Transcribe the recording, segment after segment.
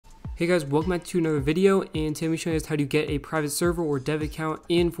Hey guys, welcome back to another video, and today I'm showing you guys how to get a private server or dev account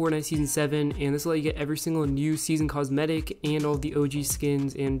in Fortnite Season 7, and this will let you get every single new season cosmetic and all the OG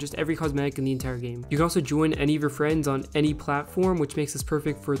skins and just every cosmetic in the entire game. You can also join any of your friends on any platform, which makes this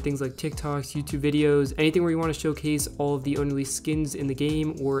perfect for things like TikToks, YouTube videos, anything where you want to showcase all of the unreleased skins in the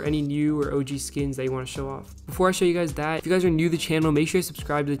game or any new or OG skins that you want to show off. Before I show you guys that, if you guys are new to the channel, make sure you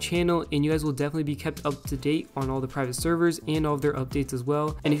subscribe to the channel, and you guys will definitely be kept up to date on all the private servers and all of their updates as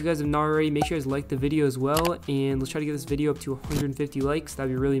well. And if you guys have not already, make sure you guys like the video as well, and let's try to get this video up to 150 likes.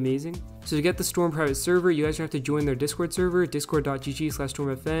 That'd be really amazing. So to get the Storm private server, you guys have to join their Discord server,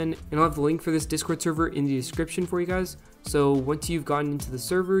 discord.gg/stormfn, and I'll have the link for this Discord server in the description for you guys. So once you've gotten into the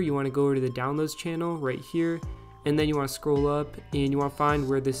server, you want to go over to the downloads channel right here, and then you want to scroll up and you want to find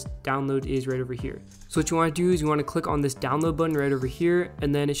where this download is right over here. So what you want to do is you want to click on this download button right over here,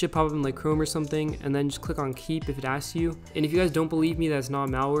 and then it should pop up in like Chrome or something, and then just click on keep if it asks you. And if you guys don't believe me that's not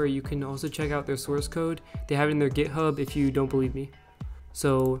malware, you can also check out their source code. They have it in their GitHub if you don't believe me.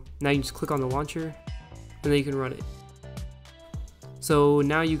 So now you just click on the launcher and then you can run it. So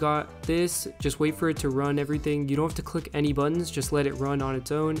now you got this, just wait for it to run everything. You don't have to click any buttons, just let it run on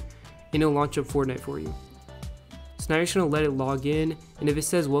its own and it'll launch up Fortnite for you. So now you're just going to let it log in, and if it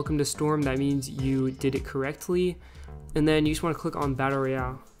says welcome to Storm, that means you did it correctly, and then you just want to click on Battle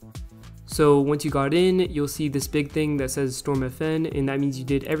Royale. So once you got in, you'll see this big thing that says Storm FN, and that means you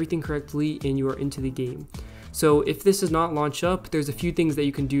did everything correctly and you are into the game. So if this does not launch up, there's a few things that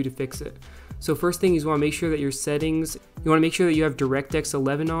you can do to fix it. So first thing is you want to make sure that your settings, you want to make sure that you have DirectX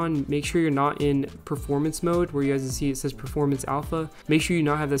 11 on. Make sure you're not in performance mode where you guys can see it says performance alpha. Make sure you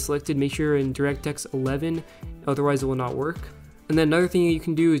not have that selected. Make sure you're in DirectX 11, otherwise it will not work. And then another thing you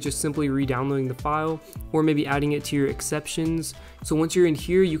can do is just simply re-downloading the file or maybe adding it to your exceptions. So once you're in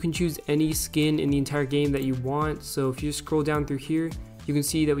here, you can choose any skin in the entire game that you want. So if you just scroll down through here, you can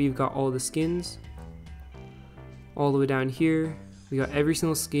see that we've got all the skins all the way down here. We got every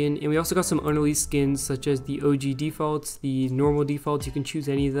single skin, and we also got some unreleased skins such as the OG defaults, the normal defaults. You can choose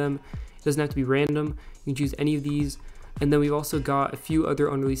any of them. It doesn't have to be random. You can choose any of these. And then we've also got a few other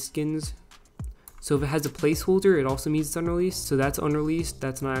unreleased skins. So if it has a placeholder, it also means it's unreleased. So that's unreleased.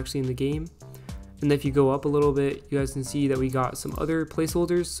 That's not actually in the game. And then if you go up a little bit, you guys can see that we got some other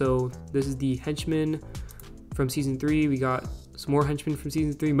placeholders. So this is the henchman from Season 3. We got some more henchmen from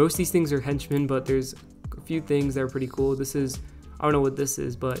Season 3. Most of these things are henchmen, but there's a few things that are pretty cool. This is, I don't know what this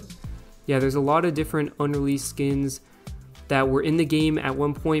is, but yeah, there's a lot of different unreleased skins that were in the game at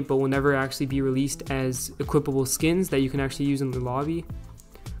one point but will never actually be released as equipable skins that you can actually use in the lobby.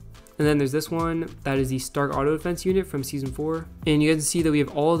 And then there's this one that is the Stark Auto Defense unit from Season 4, and you guys can see that we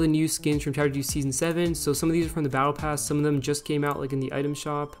have all the new skins from Tower Defense Season 7. So some of these are from the Battle Pass, some of them just came out like in the item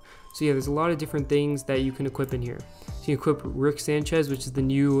shop. So yeah, there's a lot of different things that you can equip in here. So you can equip Rick Sanchez, which is the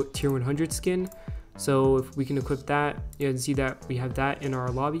new Tier 100 skin. So if we can equip that, you can see that we have that in our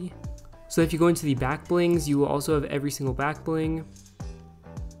lobby. So if you go into the back blings, you will also have every single back bling.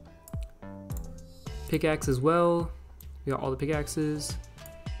 Pickaxe as well. We got all the pickaxes.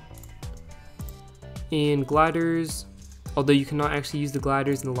 And gliders, although you cannot actually use the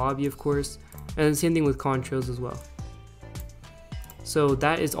gliders in the lobby, of course. And then same thing with contrails as well. So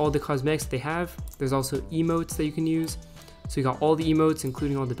that is all the cosmetics they have. There's also emotes that you can use. So you got all the emotes,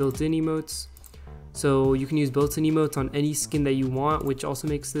 including all the built-in emotes. So you can use built-in emotes on any skin that you want, which also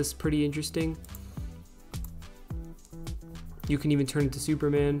makes this pretty interesting. You can even turn into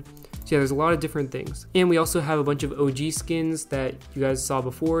Superman. So yeah, there's a lot of different things. And we also have a bunch of OG skins that you guys saw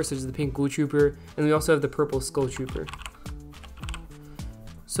before, such as the pink Ghoul Trooper, and we also have the purple Skull Trooper.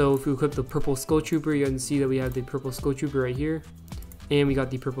 So if we equip the purple Skull Trooper, you can see that we have the purple Skull Trooper right here. And we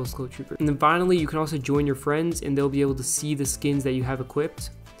got the purple Skull Trooper. And then finally, you can also join your friends and they'll be able to see the skins that you have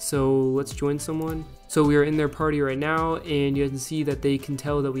equipped. So let's join someone. So we are in their party right now, and you can see that they can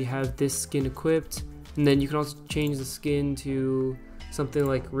tell that we have this skin equipped. And then you can also change the skin to something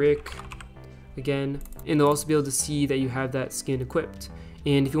like Rick again, and they'll also be able to see that you have that skin equipped.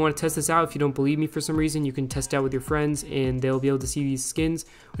 And if you want to test this out, if you don't believe me for some reason, you can test it out with your friends and they'll be able to see these skins,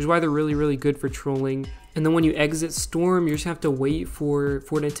 which is why they're really good for trolling. And then when you exit Storm, you just have to wait for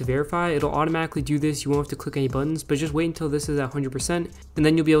Fortnite to verify. It'll automatically do this. You won't have to click any buttons, but just wait until this is at 100%, and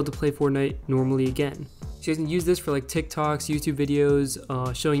then you'll be able to play Fortnite normally again. So you can use this for like TikToks, YouTube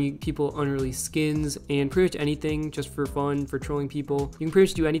videos, showing people unreleased skins, and pretty much anything just for fun, for trolling people. You can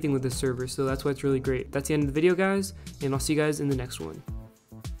pretty much do anything with this server, so that's why it's really great. That's the end of the video, guys, and I'll see you guys in the next one.